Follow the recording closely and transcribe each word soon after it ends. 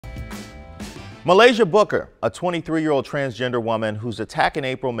Muhlaysia Booker, a 23-year-old transgender woman whose attack in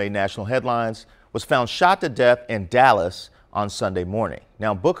April made national headlines, was found shot to death in Dallas on Sunday morning.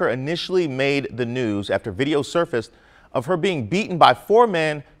 Now, Booker initially made the news after video surfaced of her being beaten by 4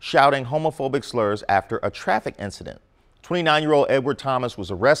 men shouting homophobic slurs after a traffic incident. 29-year-old Edward Thomas was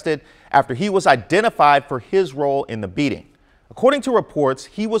arrested after he was identified for his role in the beating. According to reports,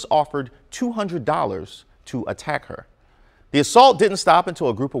 he was offered $200 to attack her. The assault didn't stop until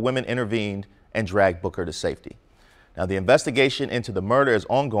a group of women intervened and dragged Booker to safety. Now, the investigation into the murder is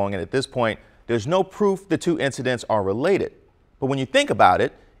ongoing, and at this point, there's no proof the two incidents are related. But when you think about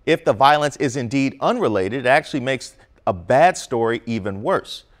it, if the violence is indeed unrelated, it actually makes a bad story even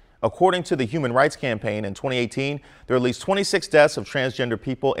worse. According to the Human Rights Campaign, in 2018, there were at least 26 deaths of transgender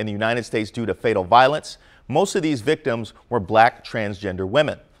people in the United States due to fatal violence. Most of these victims were Black transgender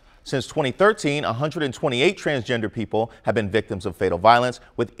women. Since 2013, 128 transgender people have been victims of fatal violence,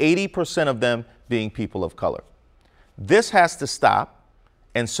 with 80% of them being people of color. This has to stop,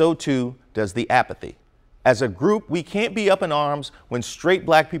 and so too does the apathy. As a group, we can't be up in arms when straight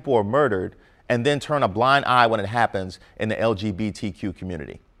Black people are murdered and then turn a blind eye when it happens in the LGBTQ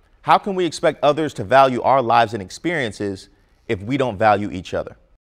community. How can we expect others to value our lives and experiences if we don't value each other?